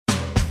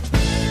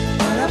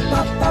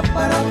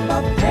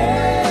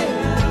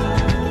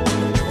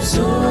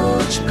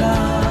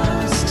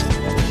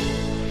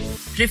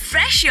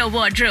Refresh your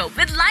wardrobe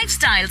with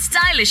lifestyle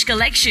stylish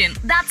collection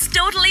that's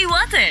totally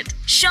worth it.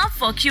 Shop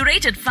for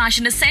curated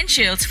fashion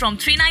essentials from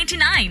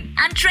 $3.99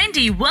 and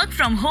trendy work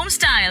from home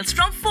styles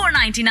from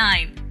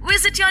 $4.99.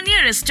 Visit your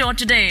nearest store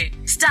today.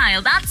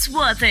 Style that's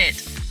worth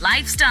it.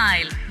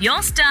 Lifestyle,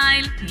 your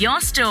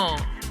store.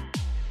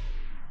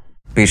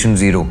 Patient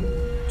 0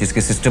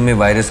 जिसके system में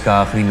virus का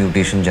आखिरी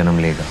mutation जन्म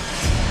लेगा,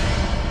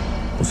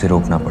 उसे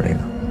रोकना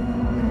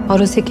पड़ेगा।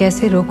 और उसे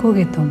कैसे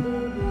रोकोगे तुम?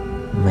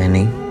 मैं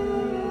नहीं,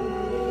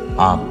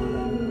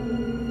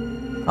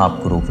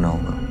 आपको रोकना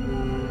होगा।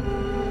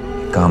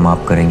 काम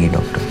आप करेंगी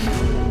डॉक्टर।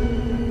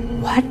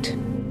 What?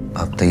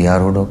 आप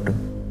तैयार हो डॉक्टर,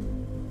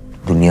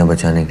 दुनिया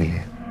बचाने के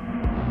लिए?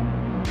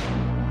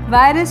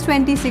 वायरस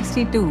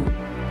 2062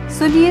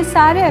 सुनिए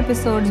सारे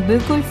एपिसोड्स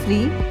बिल्कुल फ्री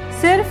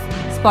सिर्फ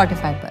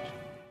Spotify पर।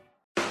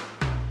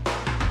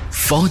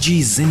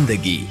 फौजी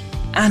जिंदगी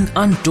an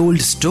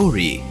untold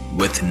story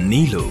with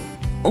Neelu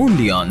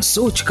only on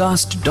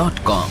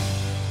sochcast.com.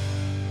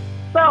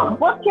 So,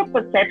 what's your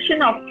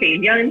perception of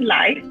failure in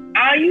life?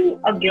 Are you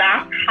a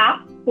glass half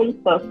full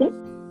person?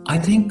 I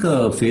think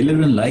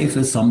failure in life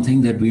is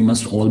something that we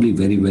must all be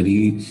very,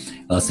 very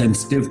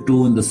sensitive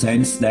to, in the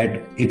sense that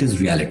it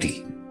is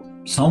reality.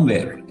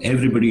 Somewhere,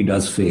 everybody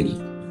does fail.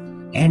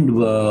 And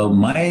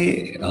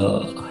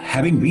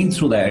having been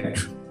through that,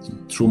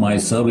 through my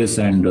service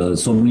and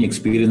so many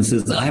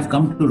experiences, I have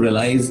come to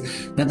realize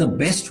that the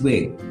best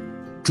way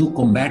to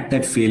combat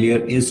that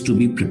failure is to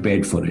be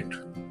prepared for it.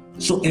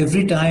 So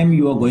every time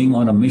you are going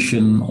on a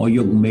mission, or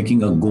you're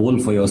making a goal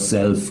for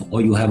yourself,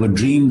 or you have a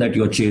dream that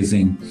you're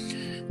chasing,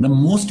 the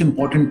most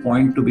important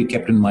point to be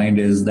kept in mind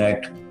is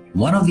that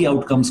one of the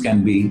outcomes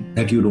can be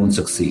that you don't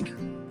succeed.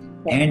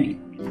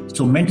 And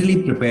so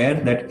mentally prepare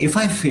that if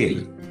I fail,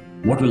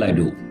 what will I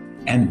do?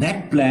 And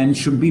that plan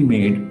should be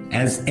made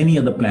as any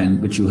other plan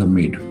which you have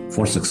made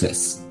for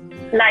success.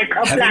 Like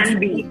a plan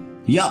B?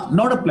 Yeah,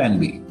 not a plan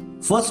B.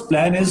 First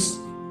plan is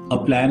a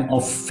plan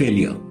of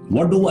failure.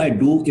 What do I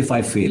do if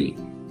I fail?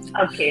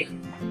 Okay.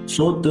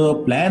 So the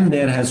plan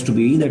there has to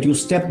be that you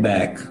step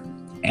back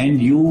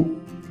and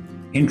you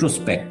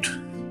introspect.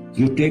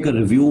 You take a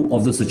review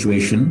of the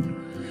situation.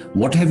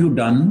 What have you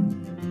done?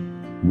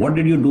 What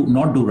did you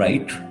not do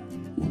right?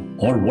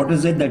 Or what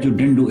is it that you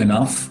didn't do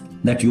enough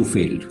that you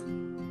failed?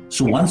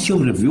 So once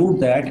you've reviewed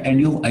that and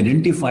you've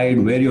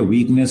identified where your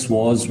weakness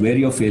was, where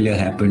your failure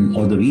happened,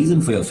 or the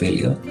reason for your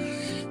failure,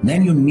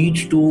 then you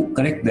need to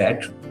correct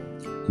that,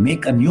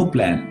 make a new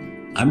plan.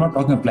 I'm not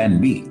talking about plan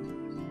B.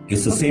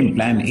 It's the same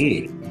plan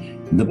A.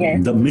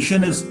 The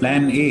mission is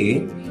plan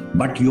A,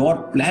 but your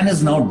plan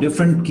is now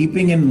different,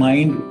 keeping in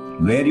mind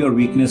where your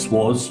weakness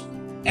was,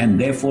 and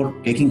therefore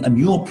taking a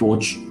new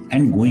approach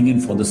and going in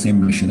for the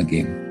same mission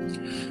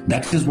again.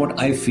 That is what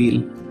I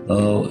feel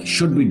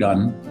should be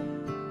done.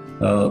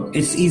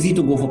 It's easy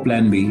to go for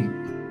plan B,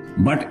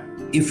 but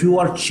if you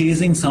are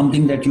chasing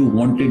something that you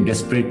wanted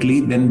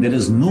desperately, then there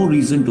is no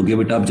reason to give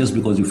it up just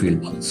because you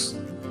failed once.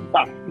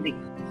 Exactly.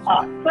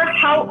 So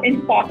how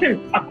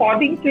important,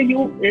 according to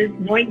you, is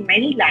knowing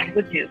many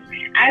languages?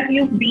 As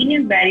you've been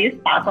in various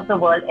parts of the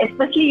world,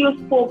 especially you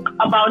spoke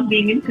about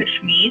being in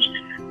Kashmir.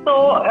 So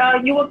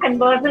you were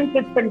conversant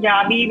with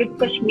Punjabi, with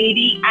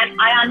Kashmiri, and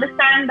I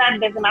understand that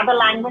there's another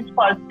language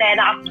called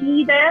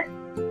Seraiki there.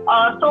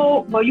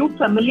 So were you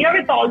familiar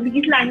with all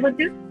these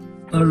languages?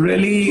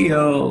 Really,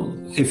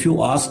 if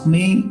you ask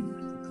me,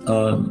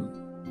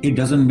 it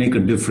doesn't make a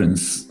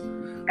difference.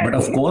 But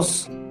of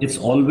course, it's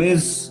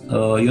always,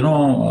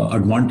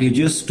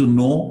 advantageous to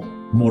know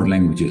more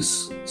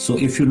languages. So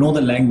if you know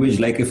the language,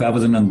 like if I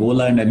was in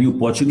Angola and I knew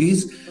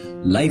Portuguese,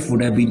 life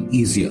would have been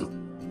easier.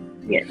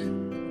 Yes.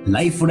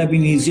 Life would have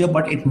been easier,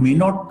 but it may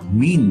not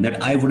mean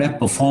that I would have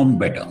performed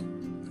better.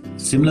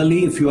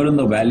 Similarly, if you are in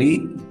the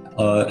valley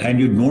and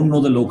you don't know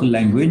the local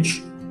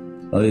language,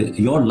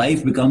 your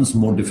life becomes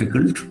more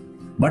difficult,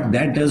 but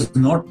that does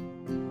not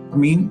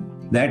mean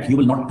that you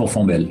will not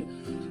perform well.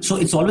 So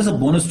it's always a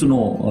bonus to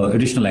know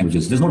additional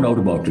languages. There's no doubt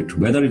about it,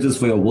 whether it is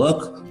for your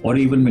work or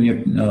even when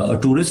you're a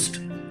tourist.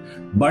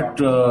 But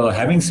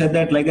having said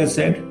that, like I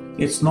said,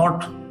 it's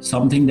not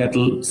something that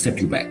will set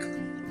you back.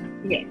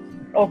 Yes.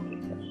 Okay.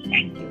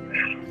 Thank you.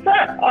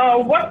 Sir,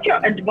 what's your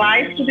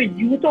advice to the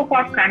youth of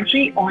our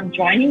country on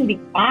joining the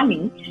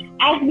army,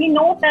 as we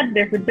know that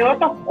there's a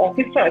dearth of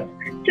officers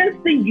since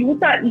the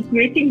youth are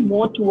equating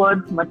more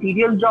towards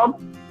material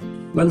jobs?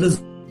 Well,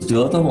 this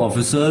dearth of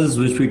officers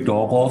which we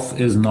talk of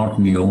is not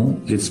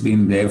new. It's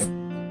been there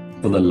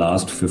for the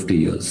last 50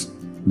 years,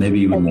 maybe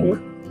even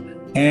more.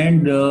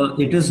 And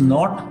it is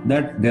not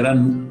that there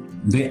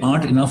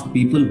aren't enough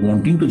people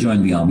wanting to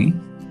join the army.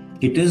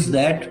 It is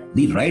that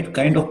the right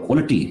kind of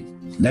quality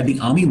that the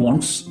army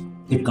wants,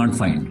 it can't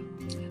find.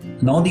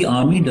 Now the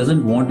army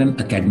doesn't want an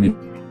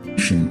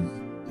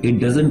academician. It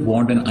doesn't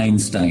want an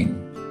Einstein.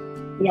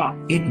 Yeah.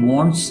 It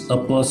wants a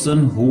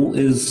person who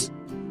is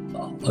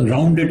a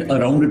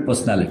rounded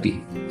personality,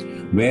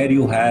 where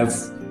you have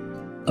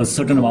a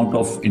certain amount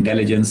of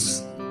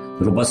intelligence,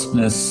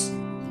 robustness,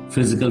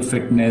 physical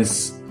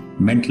fitness,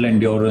 mental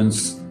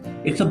endurance.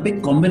 It's a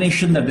big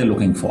combination that they're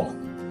looking for.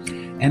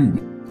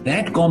 And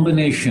that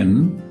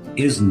combination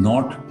is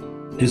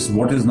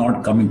what is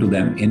not coming to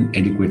them in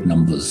adequate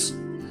numbers.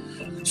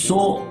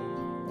 So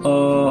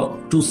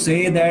to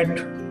say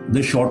that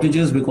the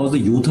shortages because the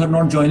youth are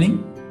not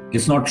joining,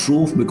 it's not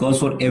true, because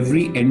for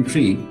every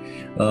entry,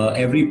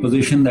 every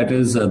position that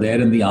is there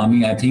in the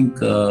army, I think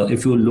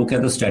if you look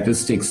at the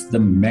statistics, the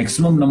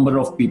maximum number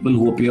of people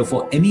who appear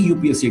for any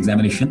UPSC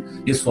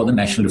examination is for the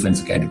National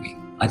Defence Academy.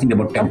 I think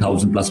about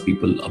 10,000 plus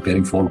people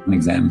appearing for an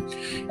exam,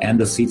 and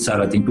the seats are,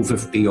 I think,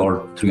 250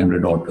 or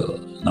 300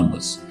 odd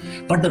numbers.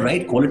 But the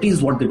right quality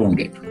is what they don't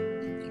get.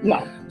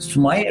 Yeah. So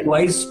my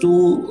advice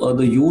to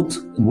the youth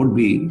would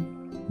be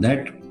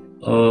that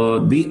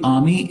the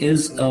army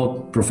is a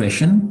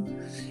profession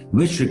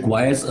which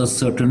requires a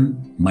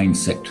certain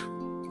mindset,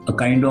 a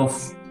kind of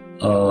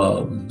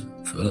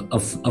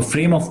a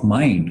frame of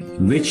mind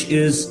which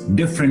is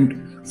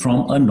different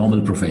from a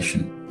normal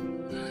profession.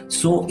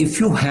 So if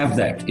you have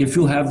that, if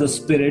you have the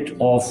spirit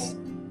of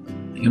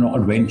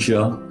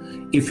adventure,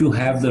 if you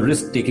have the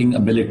risk-taking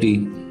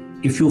ability,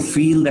 if you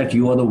feel that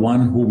you are the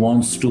one who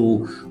wants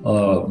to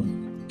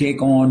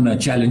take on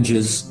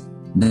challenges,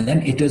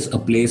 then it is a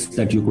place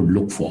that you could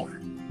look for.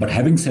 But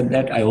having said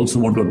that, I also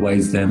want to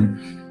advise them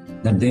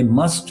that they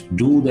must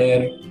do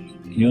their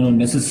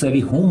necessary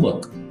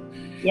homework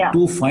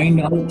to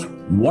find out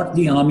what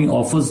the army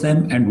offers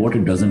them and what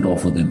it doesn't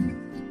offer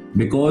them.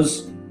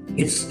 Because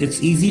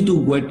it's easy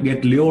to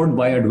get lured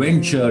by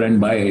adventure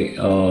and by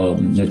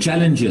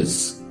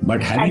challenges,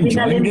 but having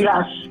joined it,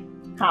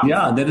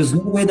 there is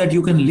no way that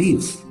you can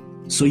leave.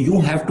 So you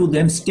have to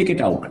then stick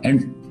it out,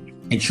 and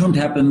it shouldn't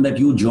happen that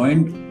you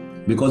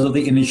joined because of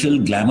the initial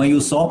glamour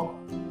you saw,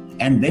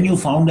 and then you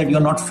found that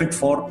you're not fit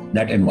for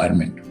that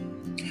environment.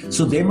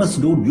 So they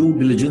must do due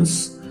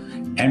diligence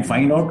and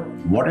find out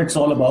what it's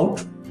all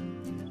about,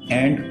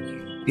 and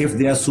if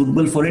they are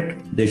suitable for it,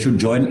 they should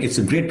join. It's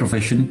a great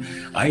profession.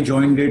 I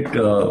joined it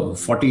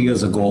 40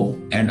 years ago,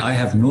 and I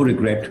have no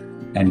regret.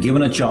 And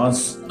given a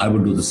chance, I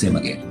would do the same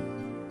again.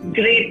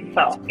 Great,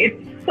 sir.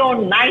 It's so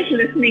nice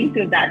listening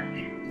to that.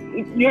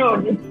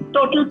 It's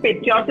total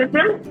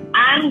patriotism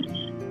and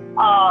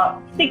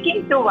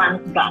sticking to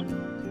one's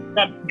gun.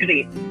 That's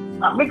great.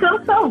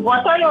 Vikram, sir,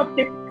 what are your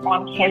tips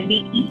on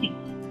healthy eating?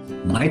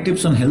 My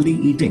tips on healthy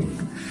eating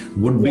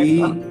would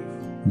be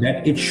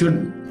that it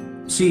should...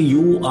 See,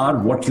 you are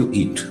what you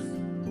eat.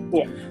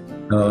 Yes.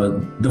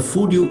 The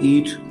food you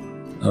eat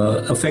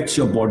affects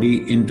your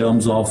body in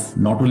terms of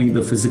not only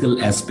the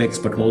physical aspects,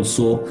 but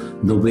also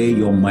the way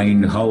your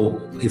mind, how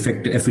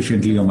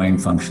efficiently your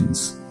mind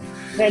functions.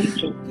 Very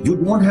true. You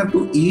don't have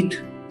to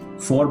eat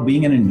for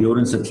being an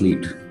endurance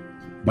athlete,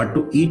 but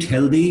to eat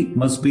healthy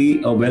must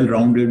be a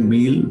well-rounded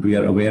meal. We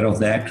are aware of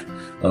that.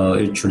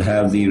 It should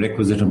have the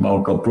requisite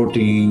amount of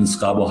proteins,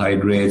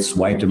 carbohydrates,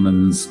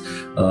 vitamins.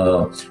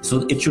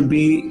 So it should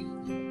be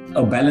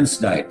a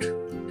balanced diet.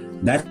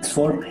 That's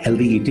for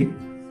healthy eating.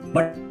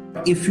 But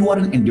if you are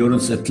an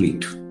endurance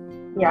athlete,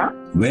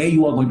 where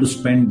you are going to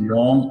spend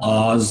long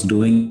hours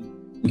doing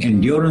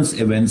endurance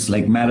events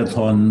like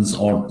marathons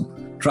or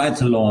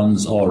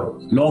triathlons or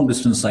long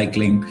distance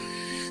cycling,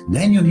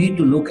 then you need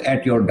to look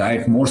at your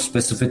diet more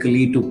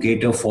specifically to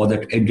cater for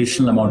that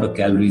additional amount of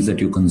calories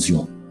that you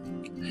consume.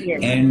 Yes.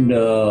 And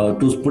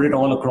to put it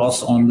all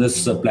across on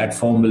this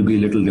platform will be a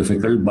little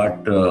difficult,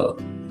 but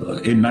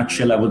in a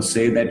nutshell, I would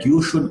say that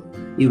you should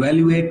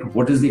evaluate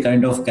what is the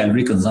kind of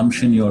calorie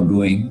consumption you're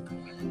doing,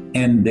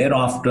 and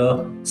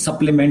thereafter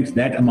supplement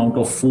that amount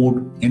of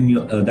food in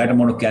your, that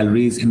amount of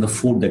calories in the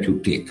food that you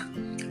take.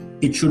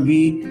 It should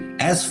be,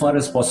 as far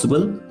as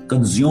possible,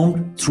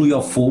 consumed through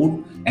your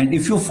food. And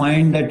if you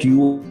find that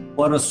you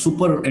are a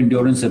super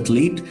endurance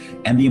athlete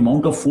and the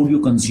amount of food you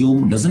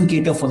consume doesn't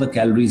cater for the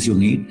calories you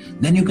need,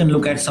 then you can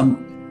look at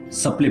some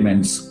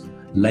supplements,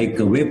 like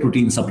whey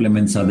protein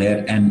supplements are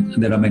there, and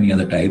there are many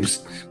other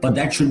types. But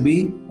that should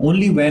be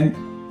only when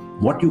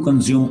what you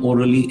consume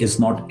orally is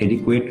not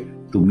adequate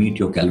to meet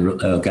your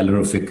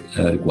calorific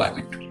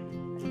requirement.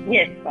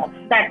 Yes,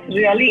 that's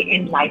really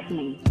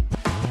enlightening.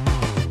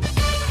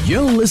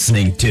 You're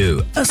listening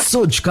to a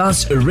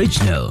Sojcast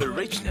original.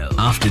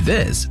 After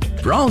this,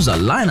 browse our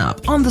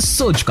lineup on the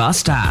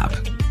Sojcast app.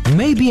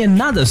 Maybe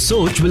another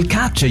Soj will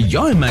capture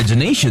your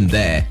imagination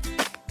there.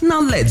 Now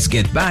let's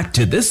get back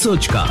to this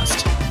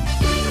Sojcast.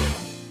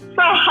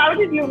 So how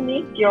did you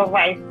meet your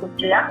wife,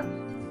 Supriya?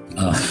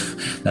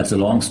 That's a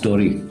long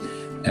story.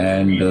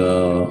 And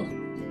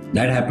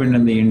that happened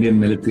in the Indian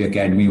Military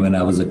Academy when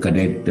I was a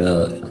cadet,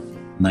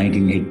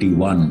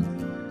 1981.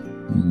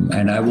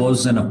 And I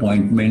was an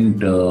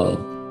appointment,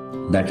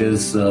 that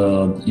is,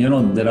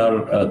 there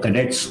are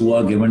cadets who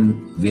are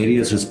given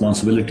various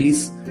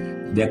responsibilities.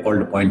 They're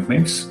called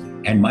appointments.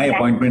 And my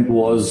appointment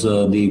was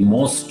the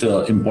most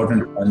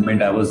important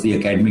appointment. I was the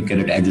Academy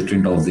Cadet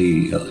Adjutant of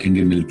the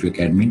Indian Military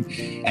Academy.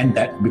 And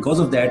that because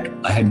of that,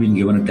 I had been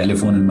given a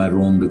telephone in my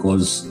room,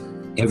 because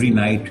every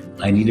night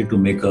I needed to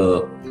make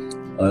a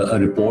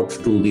report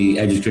to the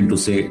adjutant to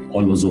say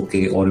all was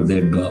okay, or if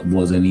there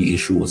was any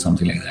issue or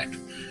something like that.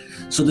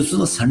 So this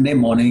was a Sunday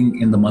morning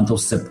in the month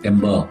of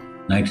September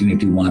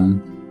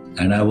 1981,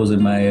 and I was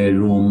in my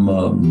room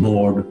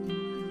bored,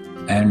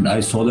 and I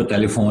saw the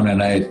telephone,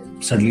 and I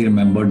suddenly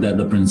remembered that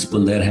the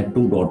principal there had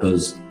 2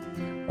 daughters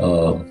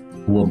who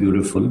were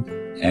beautiful,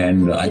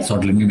 and I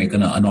thought, let me make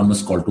an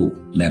anonymous call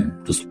to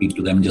them to speak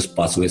to them, just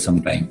pass away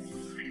sometime.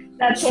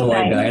 That's so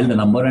I dialed the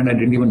number, and I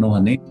didn't even know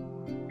her name,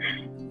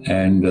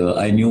 and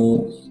I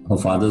knew her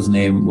father's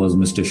name was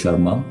Mr.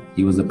 Sharma.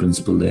 He was the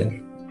principal there,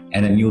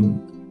 and I knew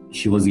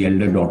she was the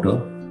elder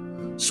daughter.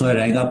 So I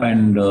rang up,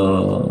 and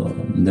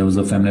there was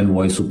a feminine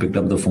voice who picked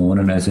up the phone,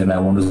 and I said, I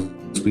want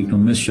to speak to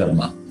Miss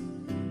Sharma.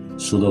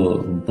 So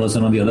the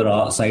person on the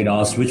other side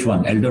asked, which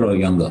one, elder or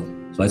younger?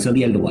 So I said,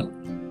 the elder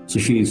one. So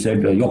she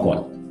said, your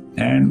call.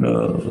 And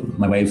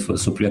my wife,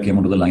 Supriya, came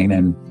onto the line,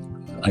 and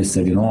I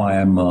said, I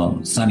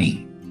am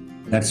Sunny.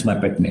 That's my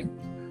pet name.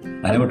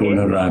 I never told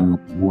her I'm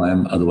who I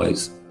am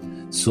otherwise.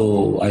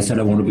 So I said,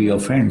 I want to be your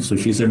friend. So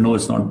she said, no,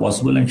 it's not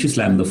possible. And she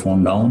slammed the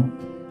phone down.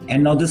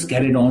 And now this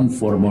carried on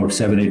for about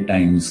 7-8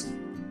 times.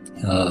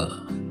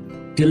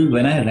 Till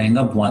when I rang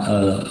up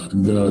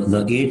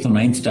the 8th or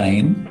 9th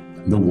time,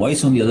 the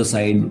voice on the other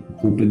side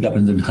who picked up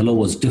and said hello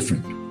was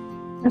different.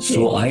 Okay.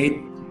 So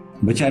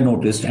which I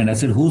noticed, and I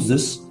said, who's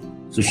this?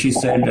 So she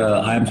said,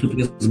 I am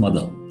Supriya's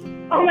mother.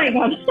 Oh my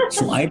God.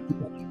 So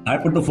I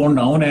put the phone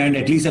down, and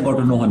at least I got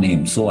to know her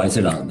name. So I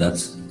said,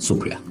 that's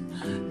Supriya.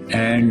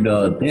 And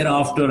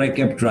thereafter I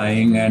kept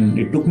trying, and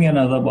it took me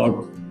another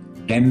about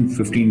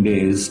 10-15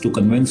 days to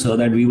convince her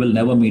that we will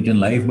never meet in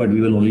life, but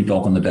we will only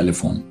talk on the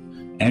telephone.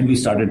 And we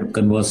started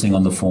conversing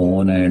on the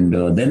phone, and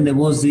then there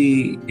was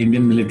the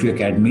Indian Military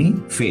Academy,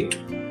 FATE.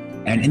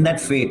 And in that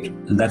FATE,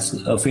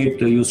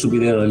 FATE used to be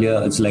there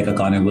earlier, it's like a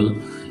carnival.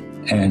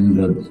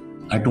 And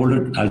I told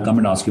her, I'll come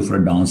and ask you for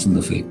a dance in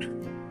the FATE.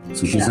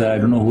 So she said, I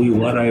don't know who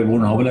you are,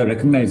 how will I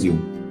recognize you?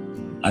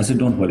 I said,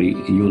 don't worry,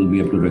 you will be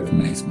able to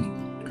recognize me.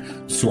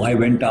 So I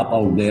went up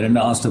out there and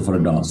asked her for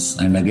a dance,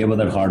 and I gave her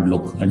that hard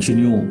look, and she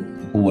knew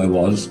who I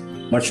was,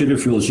 but she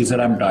refused. She said,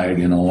 I'm tired,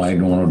 I don't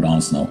want to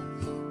dance now.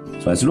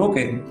 So I said,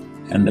 okay.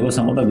 And there were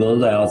some other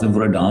girls, I asked them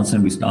for a dance,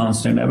 and we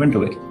danced, and I went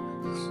away.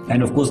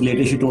 And of course,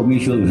 later she told me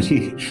she was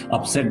very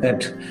upset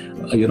that,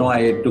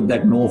 I took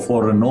that no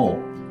for a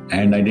no,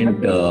 and I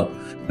didn't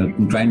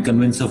try and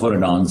convince her for a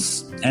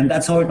dance. And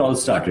that's how it all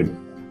started.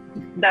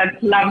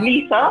 That's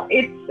lovely, sir.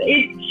 It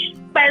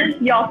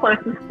spells your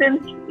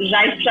persistence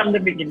right from the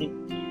beginning.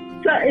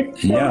 So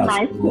it's so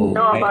nice to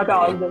know about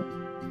all this.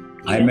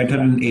 I met her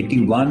in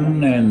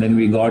 81, and then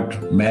we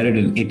got married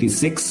in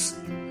 86.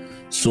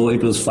 So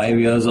it was 5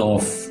 years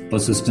of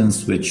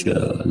persistence which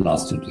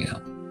lasted,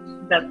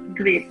 That's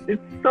great.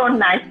 It's so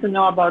nice to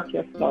know about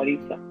your story,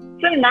 sir.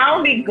 So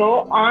now we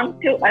go on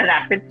to a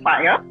rapid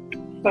fire.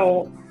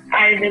 So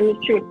I will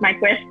shoot my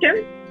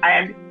questions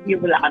and you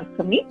will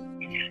answer me.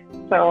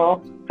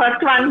 So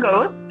first one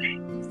goes,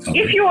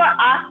 If you were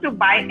asked to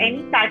buy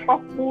any type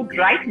of food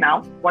right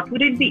now, what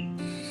would it be?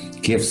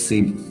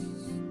 KFC.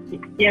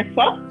 Yes,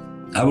 sir?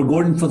 I would go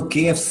in for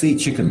KFC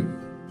chicken.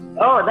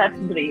 Oh, that's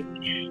great.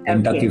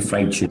 Kentucky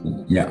Fried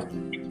Chicken,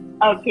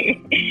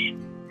 Okay.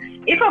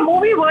 If a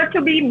movie were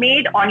to be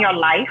made on your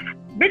life,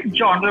 which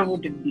genre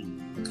would it be?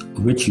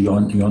 Which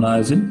genre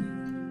is it?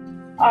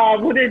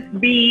 Would it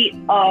be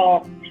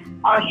a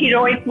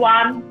heroic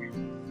one,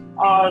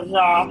 or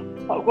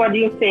what do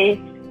you say,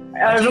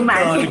 a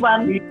romantic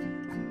one?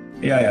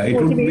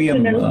 It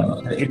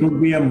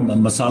would be a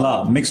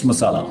masala, mixed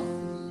masala.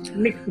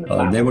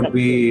 There would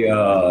be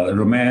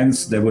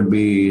romance, there would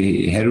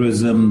be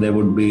heroism, there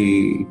would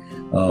be,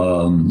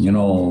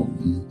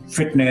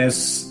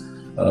 fitness,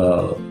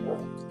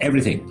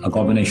 everything, a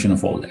combination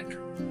of all that.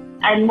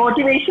 And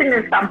motivation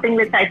is something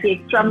which I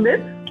take from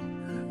this?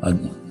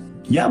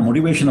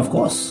 Motivation, of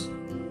course.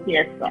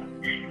 Yes, sir.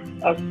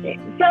 Okay.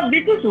 So,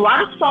 which is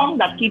one song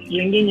that keeps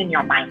ringing in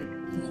your mind?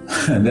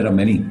 There are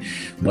many.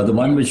 But the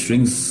one which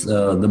rings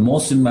the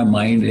most in my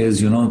mind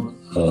is,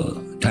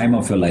 Time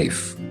of Your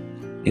Life.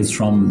 It's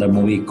from the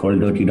movie called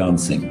Dirty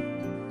Dancing.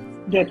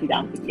 Dirty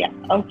Dancing, yeah.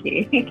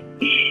 Okay.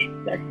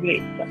 That's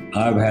great, sir.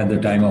 I've had the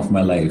time of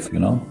my life,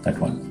 that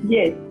one.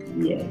 Yes.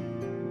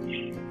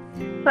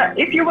 So,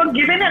 if you were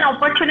given an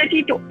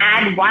opportunity to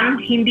add one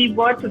Hindi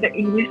word to the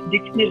English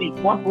dictionary,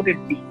 what would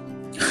it be?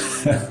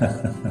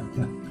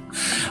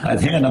 I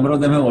think a number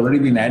of them have already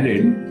been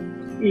added.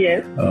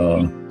 Yes.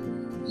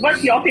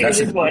 What's your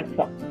favorite word,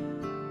 sir?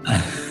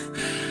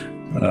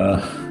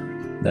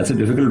 That's a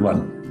difficult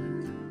one.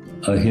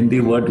 A Hindi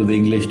word to the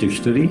English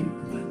dictionary?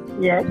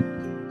 Yes.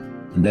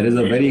 There is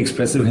a very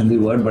expressive Hindi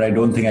word, but I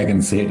don't think I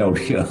can say it out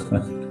here.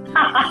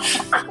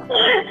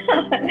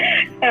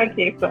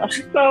 Okay, sir.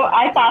 So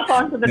I pass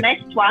on to the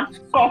next one.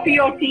 Coffee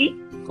or tea?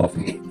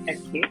 Coffee.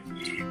 Okay.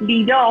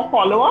 Leader or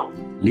follower?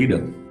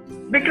 Leader.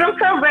 Vikram,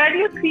 sir, where do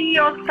you see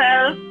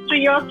yourself 3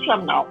 years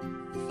from now?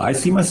 I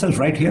see myself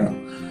right here.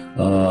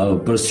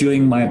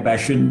 Pursuing my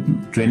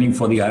passion, training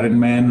for the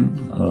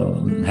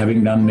Ironman,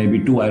 having done maybe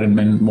 2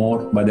 Ironman more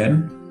by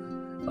then.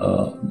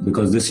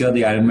 Because this year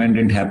the Ironman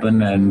didn't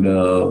happen, and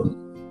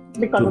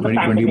because of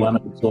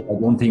 2021, so I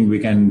don't think we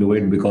can do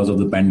it because of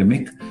the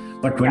pandemic.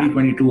 But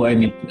 2022,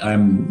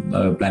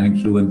 I'm planning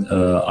to do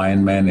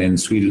Ironman in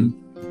Sweden.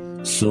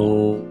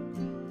 So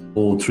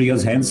 3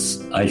 years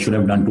hence, I should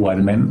have done 2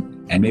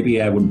 Ironman, and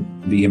maybe I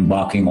would be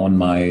embarking on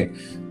my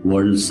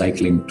world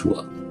cycling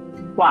tour.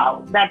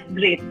 Wow, that's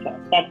great, sir.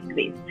 That's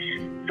great.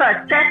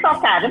 Sir, chess or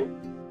carom?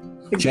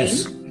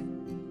 Chess.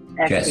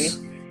 Chess.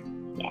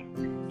 Yeah.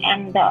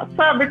 And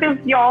sir, which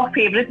is your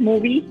favorite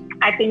movie?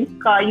 I think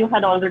you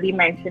had already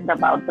mentioned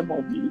about the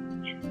movie.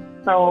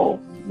 So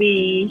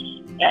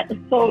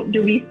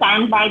do we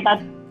stand by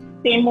that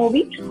same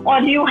movie, or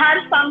do you have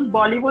some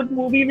Bollywood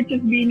movie which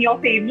has been your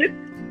favorite?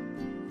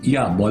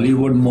 Yeah,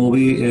 Bollywood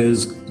movie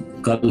is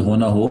Kal Ho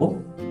Na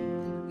Ho,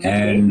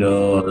 and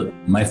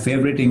my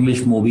favorite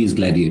English movie is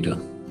Gladiator.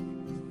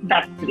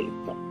 That's great,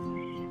 sir.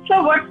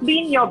 So what's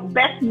been your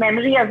best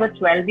memory as a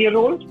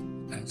 12-year-old?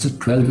 As a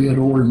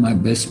 12-year-old, my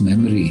best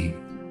memory.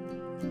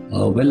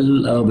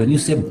 When you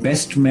say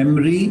best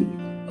memory,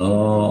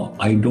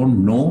 I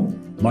don't know.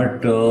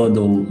 But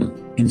the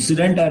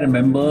incident I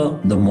remember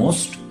the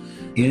most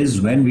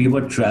is when we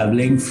were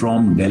traveling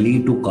from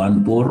Delhi to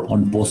Kanpur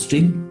on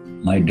posting.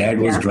 My dad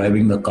was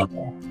driving the car.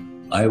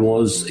 I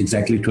was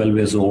exactly 12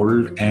 years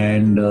old,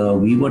 and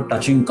we were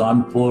touching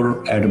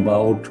Kanpur at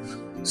about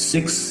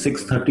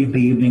 6:30 in the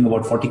evening,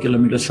 about 40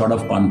 kilometers short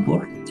of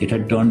Kanpur. It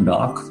had turned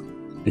dark.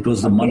 It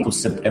was the month of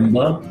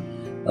September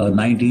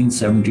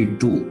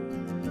 1972.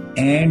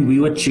 And we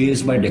were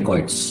chased by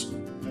dacoits.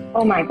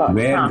 Oh my God.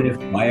 Where they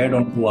fired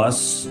onto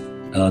us.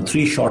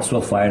 3 shots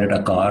were fired at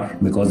a car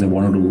because they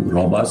wanted to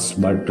rob us.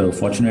 But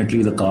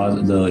fortunately,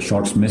 the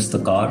shots missed the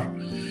car.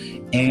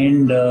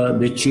 And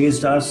they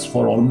chased us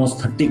for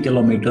almost 30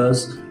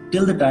 kilometers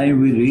till the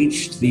time we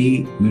reached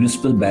the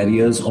municipal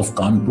barriers of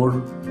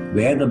Kanpur,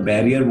 where the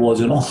barrier was,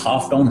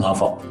 half down,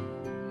 half up.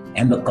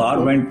 And the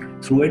car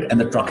went through it and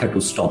the truck had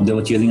to stop. They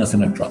were chasing us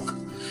in a truck.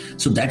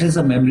 So that is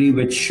a memory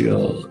which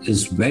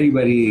is very,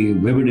 very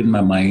vivid in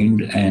my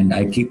mind. And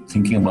I keep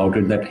thinking about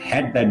it, that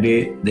had that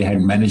day they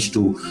had managed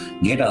to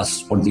get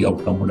us, what the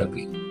outcome would have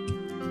been.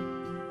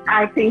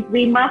 I think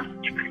we must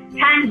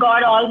thank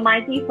God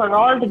Almighty for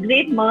all the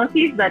great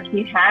mercies that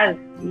He has,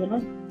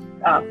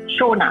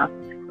 shown us.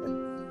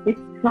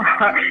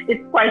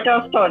 It's quite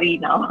a story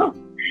now.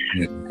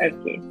 Yeah.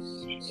 Okay.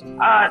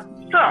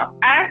 So,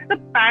 as the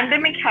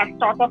pandemic has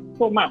taught us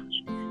so much,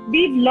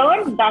 we've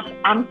learned that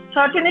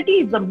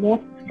uncertainty is the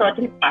most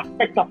certain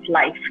aspect of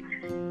life.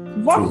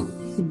 What's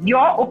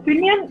your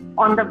opinion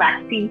on the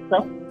vaccine,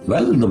 sir?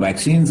 Well, the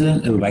vaccine is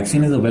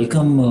a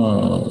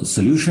welcome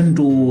solution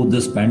to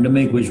this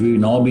pandemic, which we've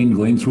now been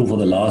going through for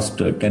the last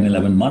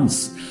 10-11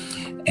 months.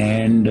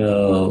 And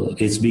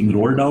it's being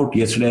rolled out.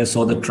 Yesterday, I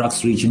saw the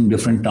trucks reaching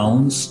different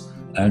towns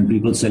and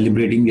people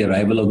celebrating the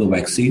arrival of the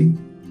vaccine.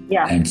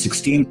 Yeah. And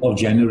 16th of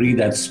January,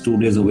 that's 3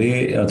 days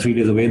away,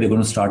 they're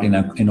going to start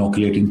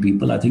inoculating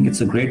people. I think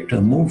it's a great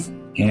move.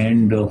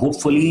 And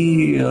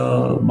hopefully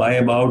by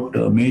about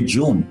May,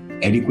 June,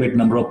 adequate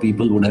number of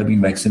people would have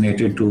been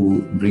vaccinated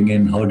to bring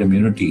in herd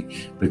immunity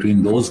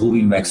between those who've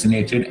been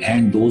vaccinated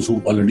and those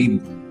who already,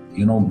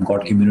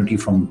 got immunity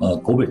from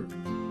COVID.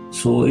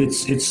 So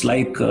it's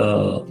like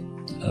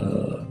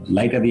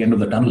light at the end of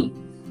the tunnel.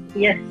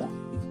 Yes, sir.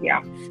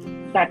 Yeah,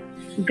 that's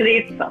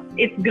great, sir.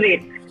 It's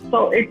great.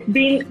 So it's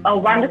been a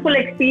wonderful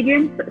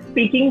experience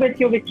speaking with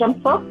you,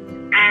 Vikram, sir.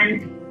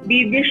 And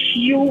we wish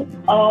you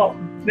a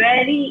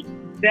very,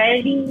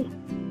 very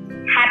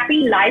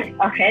happy life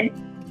ahead.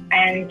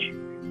 And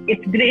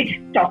it's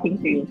great talking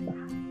to you, sir.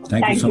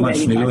 Thank you so much,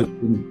 Neelu. It's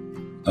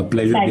been a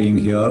pleasure being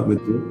here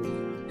with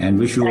you. And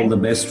wish you all the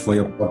best for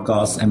your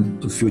podcast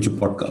and future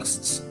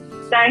podcasts.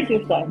 Thank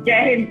you, sir.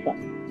 Jai Hind, sir.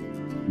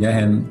 Jai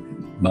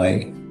Hind.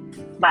 Bye.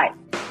 Bye.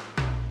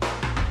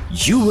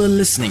 You were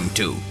listening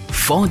to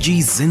 4G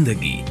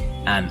Zindagi,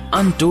 an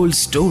untold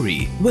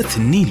story with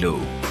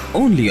Neelu,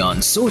 only on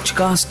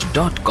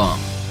Sochcast.com.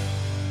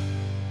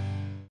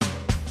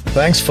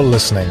 Thanks for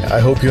listening. I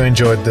hope you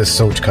enjoyed this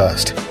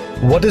Sochcast.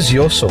 What is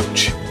your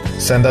Soch?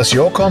 Send us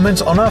your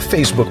comments on our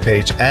Facebook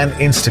page and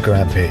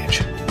Instagram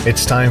page.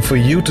 It's time for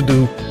you to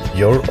do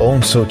your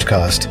own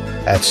Sochcast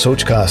at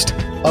Sochcast.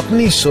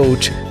 Apni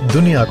Soch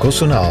Duniya ko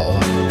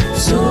sunao.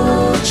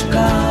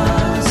 Sochcast.